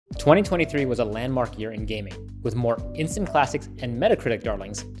2023 was a landmark year in gaming, with more instant classics and Metacritic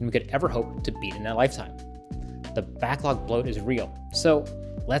darlings than we could ever hope to beat in a lifetime. The backlog bloat is real, so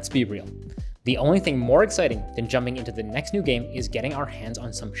let's be real. The only thing more exciting than jumping into the next new game is getting our hands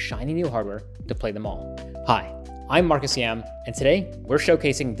on some shiny new hardware to play them all. Hi, I'm Marcus Yam, and today we're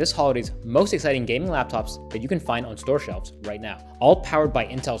showcasing this holiday's most exciting gaming laptops that you can find on store shelves right now, all powered by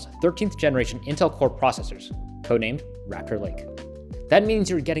Intel's 13th generation Intel Core processors, codenamed Raptor Lake. That means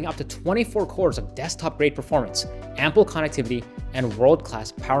you're getting up to 24 cores of desktop-grade performance, ample connectivity, and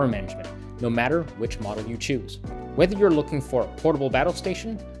world-class power management, no matter which model you choose. Whether you're looking for a portable battle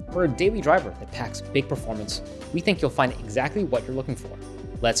station or a daily driver that packs big performance, we think you'll find exactly what you're looking for.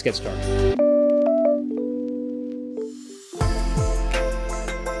 Let's get started.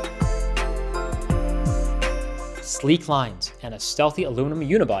 Sleek lines and a stealthy aluminum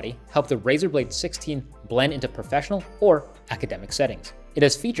unibody help the Razer Blade 16 blend into professional or academic settings. It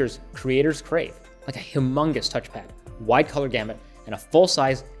has features creators crave, like a humongous touchpad, wide color gamut, and a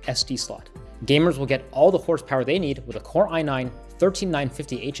full-size SD slot. Gamers will get all the horsepower they need with a Core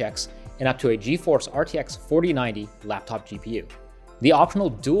i9-13950 HX and up to a GeForce RTX 4090 laptop GPU. The optional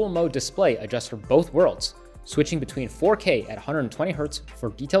dual-mode display adjusts for both worlds, switching between 4K at 120Hz for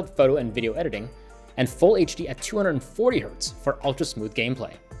detailed photo and video editing, and Full HD at 240Hz for ultra-smooth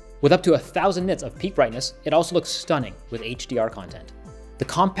gameplay. With up to 1000 nits of peak brightness, it also looks stunning with HDR content. The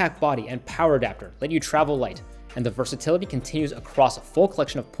compact body and power adapter let you travel light, and the versatility continues across a full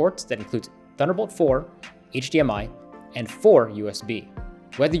collection of ports that includes Thunderbolt 4, HDMI, and 4 USB.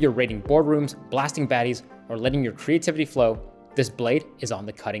 Whether you're raiding boardrooms, blasting baddies, or letting your creativity flow, this blade is on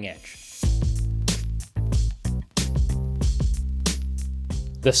the cutting edge.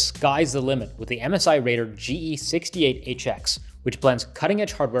 The sky's the limit with the MSI Raider GE68 HX, which blends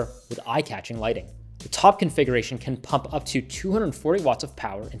cutting-edge hardware with eye-catching lighting. The top configuration can pump up to 240 watts of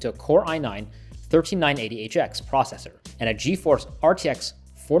power into a Core i9-13980 HX processor and a GeForce RTX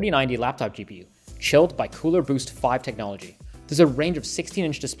 4090 laptop GPU, chilled by Cooler Boost 5 technology. There's a range of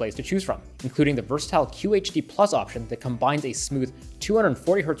 16-inch displays to choose from, including the versatile QHD Plus option that combines a smooth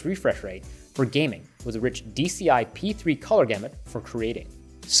 240Hz refresh rate for gaming with a rich DCI P3 color gamut for creating.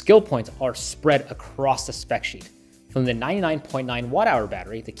 Skill points are spread across the spec sheet, from the 99.9 watt-hour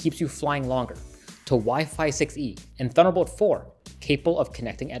battery that keeps you flying longer, to Wi-Fi 6E and Thunderbolt 4, capable of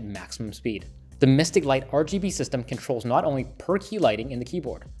connecting at maximum speed. The Mystic Light RGB system controls not only per-key lighting in the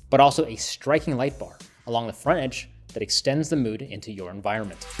keyboard, but also a striking light bar along the front edge that extends the mood into your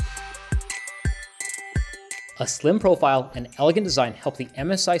environment. A slim profile and elegant design help the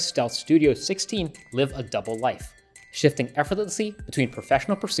MSI Stealth Studio 16 live a double life, shifting effortlessly between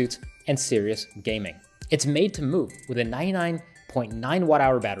professional pursuits and serious gaming. It's made to move with a 99.9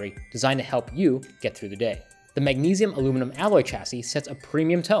 watt-hour battery designed to help you get through the day. The magnesium aluminum alloy chassis sets a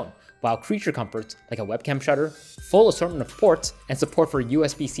premium tone, while creature comforts like a webcam shutter, full assortment of ports, and support for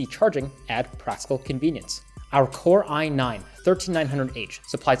USB-C charging add practical convenience. Our Core i9-13900H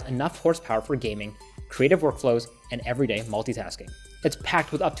supplies enough horsepower for gaming, creative workflows, and everyday multitasking. It's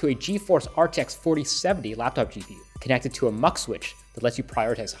packed with up to a GeForce RTX 4070 laptop GPU, connected to a MUX switch that lets you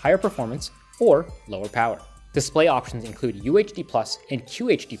prioritize higher performance or lower power. Display options include UHD Plus and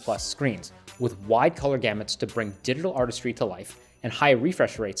QHD Plus screens, with wide color gamuts to bring digital artistry to life, and high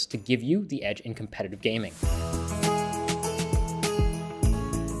refresh rates to give you the edge in competitive gaming.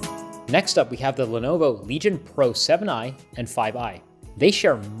 Next up, we have the Lenovo Legion Pro 7i and 5i. They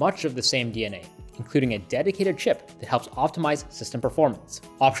share much of the same DNA, including a dedicated chip that helps optimize system performance,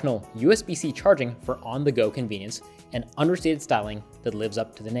 optional USB-C charging for on-the-go convenience, and understated styling that lives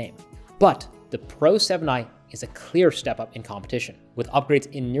up to the name. But the Pro 7i is a clear step up in competition, with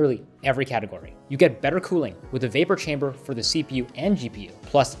upgrades in nearly every category. You get better cooling with a vapor chamber for the CPU and GPU,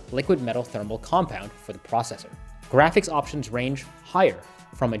 plus liquid metal thermal compound for the processor. Graphics options range higher,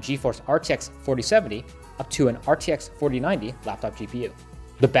 from a GeForce RTX 4070 up to an RTX 4090 laptop GPU.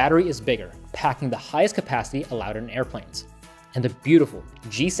 The battery is bigger, packing the highest capacity allowed in airplanes. And the beautiful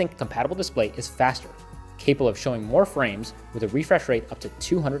G-Sync compatible display is faster, capable of showing more frames with a refresh rate up to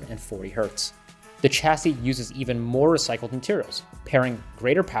 240Hz. The chassis uses even more recycled materials, pairing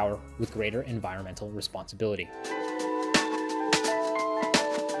greater power with greater environmental responsibility.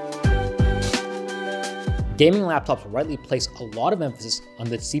 Gaming laptops rightly place a lot of emphasis on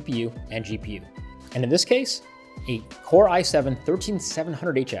the CPU and GPU, and in this case, a Core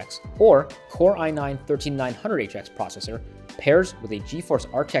i7-13700HX or Core i9-13900HX processor pairs with a GeForce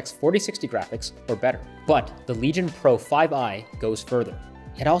RTX 4060 graphics or better. But the Legion Pro 5i goes further.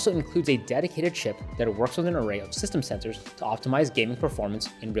 It also includes a dedicated chip that works with an array of system sensors to optimize gaming performance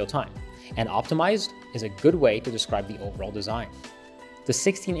in real time. And optimized is a good way to describe the overall design. The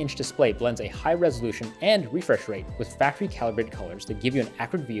 16-inch display blends a high resolution and refresh rate with factory calibrated colors that give you an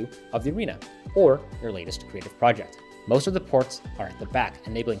accurate view of the arena or your latest creative project. Most of the ports are at the back,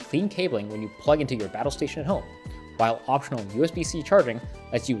 enabling clean cabling when you plug into your battle station at home, while optional USB-C charging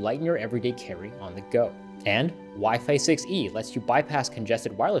lets you lighten your everyday carry on the go. And Wi-Fi 6E lets you bypass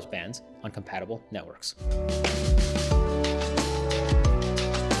congested wireless bands on compatible networks.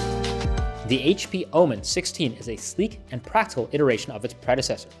 The HP Omen 16 is a sleek and practical iteration of its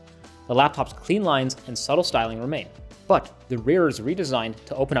predecessor. The laptop's clean lines and subtle styling remain, but the rear is redesigned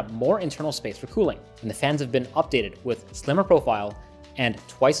to open up more internal space for cooling, and the fans have been updated with slimmer profile and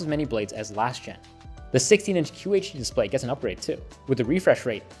twice as many blades as last gen. The 16-inch QHD display gets an upgrade too, with a refresh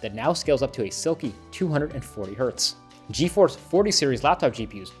rate that now scales up to a silky 240 Hz. GeForce 40 series laptop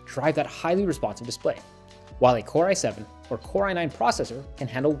GPUs drive that highly responsive display, while a Core i7 or Core i9 processor can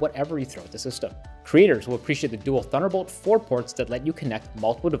handle whatever you throw at the system. Creators will appreciate the dual Thunderbolt 4 ports that let you connect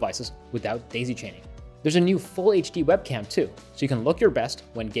multiple devices without daisy chaining. There's a new full HD webcam too, so you can look your best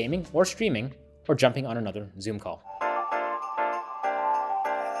when gaming or streaming or jumping on another Zoom call.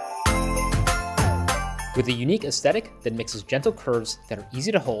 With a unique aesthetic that mixes gentle curves that are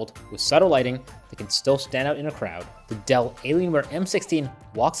easy to hold with subtle lighting that can still stand out in a crowd, the Dell Alienware M16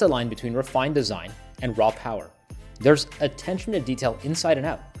 walks the line between refined design and raw power. There's attention to detail inside and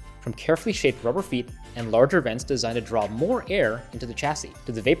out, from carefully shaped rubber feet and larger vents designed to draw more air into the chassis,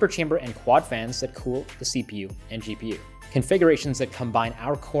 to the vapor chamber and quad fans that cool the CPU and GPU. Configurations that combine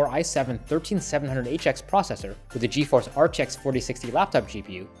our Core i7 13700 HX processor with the GeForce RTX 4060 laptop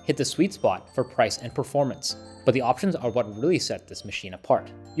GPU hit the sweet spot for price and performance. But the options are what really set this machine apart.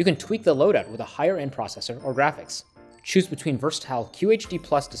 You can tweak the loadout with a higher end processor or graphics. Choose between versatile QHD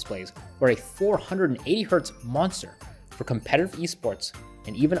Plus displays or a 480Hz monster for competitive esports,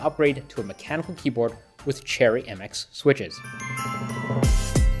 and even upgrade to a mechanical keyboard with Cherry MX switches.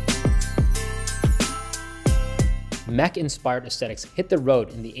 Mech-inspired aesthetics hit the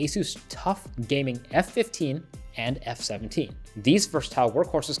road in the Asus TUF Gaming F15 and F17. These versatile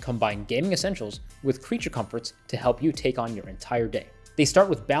workhorses combine gaming essentials with creature comforts to help you take on your entire day. They start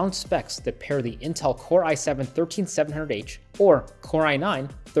with balanced specs that pair the Intel Core i7 13700H or Core i9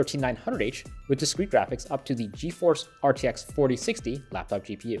 13900H with discrete graphics up to the GeForce RTX 4060 laptop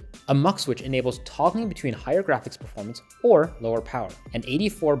GPU. A muck switch enables toggling between higher graphics performance or lower power, and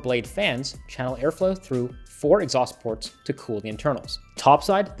 84 blade fans channel airflow through 4 exhaust ports to cool the internals.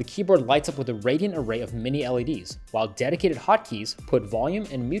 Topside, the keyboard lights up with a radiant array of mini LEDs, while dedicated hotkeys put volume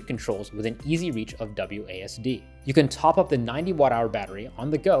and mute controls within easy reach of WASD. You can top up the 90 watt-hour battery on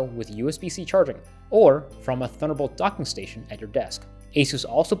the go with USB-C charging, or from a Thunderbolt docking station at your desk. Asus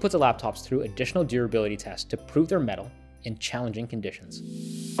also puts the laptops through additional durability tests to prove their mettle in challenging conditions.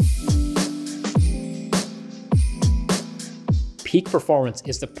 Peak performance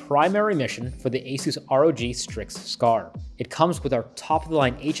is the primary mission for the Asus ROG Strix SCAR. It comes with our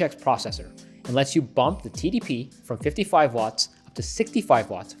top-of-the-line HX processor and lets you bump the TDP from 55 watts up to 65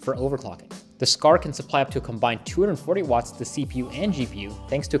 watts for overclocking. The SCAR can supply up to a combined 240 watts to the CPU and GPU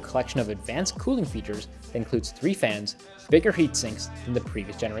thanks to a collection of advanced cooling features that includes 3 fans, bigger heat sinks than the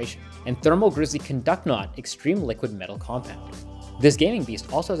previous generation, and Thermal Grizzly Conduct Knot extreme liquid metal compound. This gaming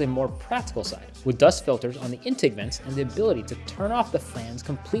beast also has a more practical side, with dust filters on the intake vents and the ability to turn off the fans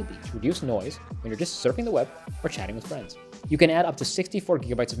completely to reduce noise when you're just surfing the web or chatting with friends. You can add up to 64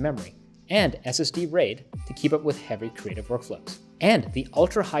 GB of memory and SSD RAID to keep up with heavy creative workflows. And the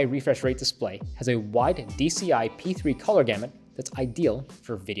ultra-high refresh rate display has a wide DCI P3 color gamut that's ideal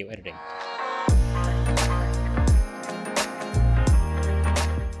for video editing.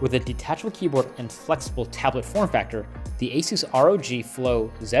 With a detachable keyboard and flexible tablet form factor, the Asus ROG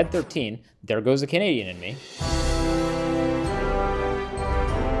Flow Z13, there goes the Canadian in me.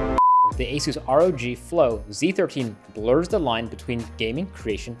 The Asus ROG Flow Z13 blurs the line between gaming,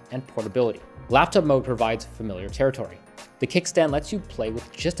 creation, and portability. Laptop mode provides familiar territory. The kickstand lets you play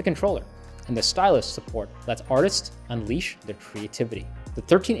with just a controller, and the stylus support lets artists unleash their creativity. The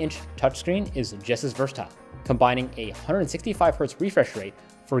 13-inch touchscreen is just as versatile, combining a 165Hz refresh rate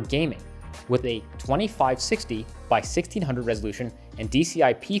for gaming with a 2560 by 1600 resolution and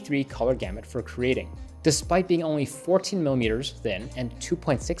DCI P3 color gamut for creating. Despite being only 14mm thin and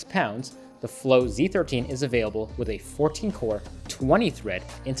 2.6 pounds, the Flow Z13 is available with a 14-core, 20-thread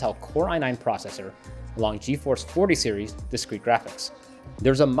Intel Core i9 processor along GeForce 40 series discrete graphics.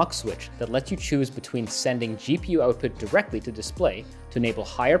 There's a muck switch that lets you choose between sending GPU output directly to display to enable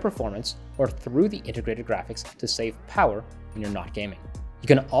higher performance or through the integrated graphics to save power when you're not gaming. You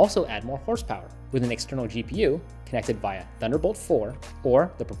can also add more horsepower with an external GPU connected via Thunderbolt 4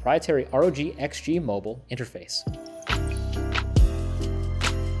 or the proprietary ROG XG mobile interface.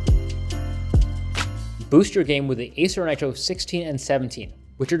 Boost your game with the Acer Nitro 16 and 17,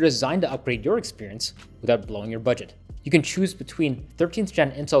 which are designed to upgrade your experience without blowing your budget. You can choose between 13th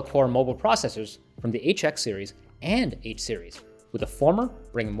gen Intel Core mobile processors from the HX series and H series, with the former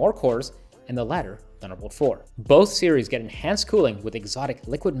bringing more cores and the latter Thunderbolt 4. Both series get enhanced cooling with exotic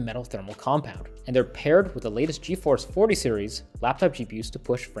liquid metal thermal compound, and they're paired with the latest GeForce 40 series laptop GPUs to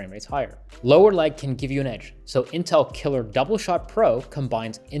push frame rates higher. Lower lag can give you an edge, so Intel Killer Double Shot Pro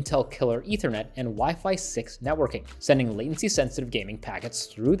combines Intel Killer Ethernet and Wi-Fi 6 networking, sending latency-sensitive gaming packets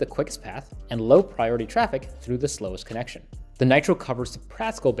through the quickest path and low-priority traffic through the slowest connection. The Nitro covers the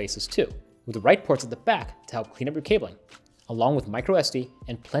practical bases too, with the right ports at the back to help clean up your cabling, along with micro SD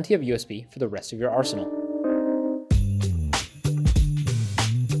and plenty of USB for the rest of your arsenal.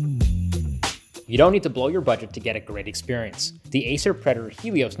 You don't need to blow your budget to get a great experience. The Acer Predator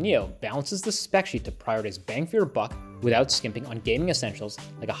Helios Neo balances the spec sheet to prioritize bang for your buck without skimping on gaming essentials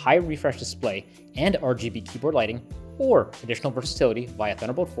like a high refresh display and RGB keyboard lighting, or additional versatility via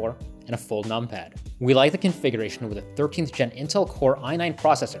Thunderbolt 4 and a full numpad. We like the configuration with a 13th gen Intel Core i9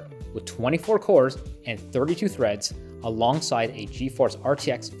 processor with 24 cores and 32 threads alongside a GeForce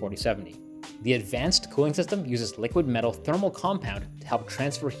RTX 4070. The advanced cooling system uses liquid metal thermal compound to help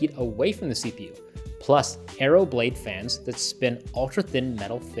transfer heat away from the CPU, plus Aero Blade fans that spin ultra-thin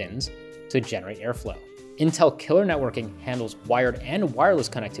metal fins to generate airflow. Intel Killer Networking handles wired and wireless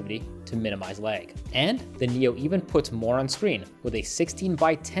connectivity to minimize lag. And the Neo even puts more on screen with a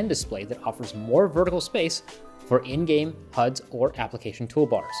 16:10 display that offers more vertical space for in-game HUDs or application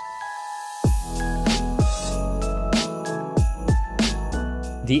toolbars.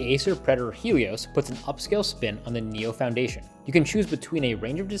 The Acer Predator Helios puts an upscale spin on the Neo foundation. You can choose between a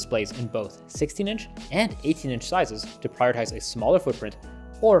range of displays in both 16-inch and 18-inch sizes to prioritize a smaller footprint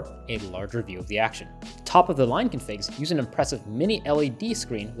or a larger view of the action. Top-of-the-line configs use an impressive mini LED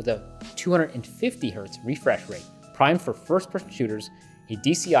screen with a 250Hz refresh rate, primed for first-person shooters, a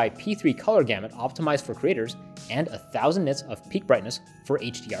DCI P3 color gamut optimized for creators, and 1000 nits of peak brightness for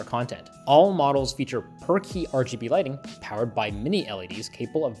HDR content. All models feature per-key RGB lighting powered by mini LEDs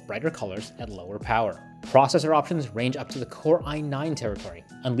capable of brighter colors at lower power. Processor options range up to the Core i9 territory,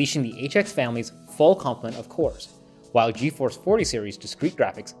 unleashing the HX family's full complement of cores, while GeForce 40 series discrete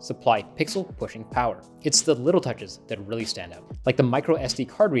graphics supply pixel-pushing power. It's the little touches that really stand out, like the micro SD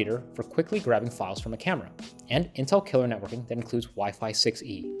card reader for quickly grabbing files from a camera, and Intel Killer Networking that includes Wi-Fi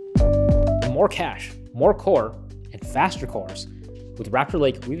 6E. More cache, more core, and faster cores. With Raptor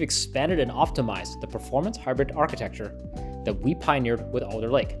Lake, we've expanded and optimized the performance hybrid architecture that we pioneered with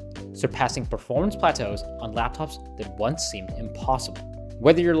Alder Lake, surpassing performance plateaus on laptops that once seemed impossible.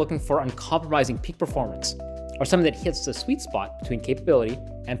 Whether you're looking for uncompromising peak performance, or something that hits the sweet spot between capability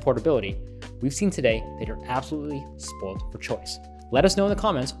and portability, we've seen today that you're absolutely spoiled for choice. Let us know in the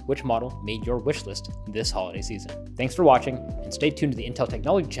comments which model made your wish list this holiday season. Thanks for watching, and stay tuned to the Intel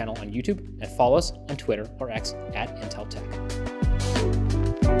Technology channel on YouTube, and follow us on Twitter or X @IntelTech.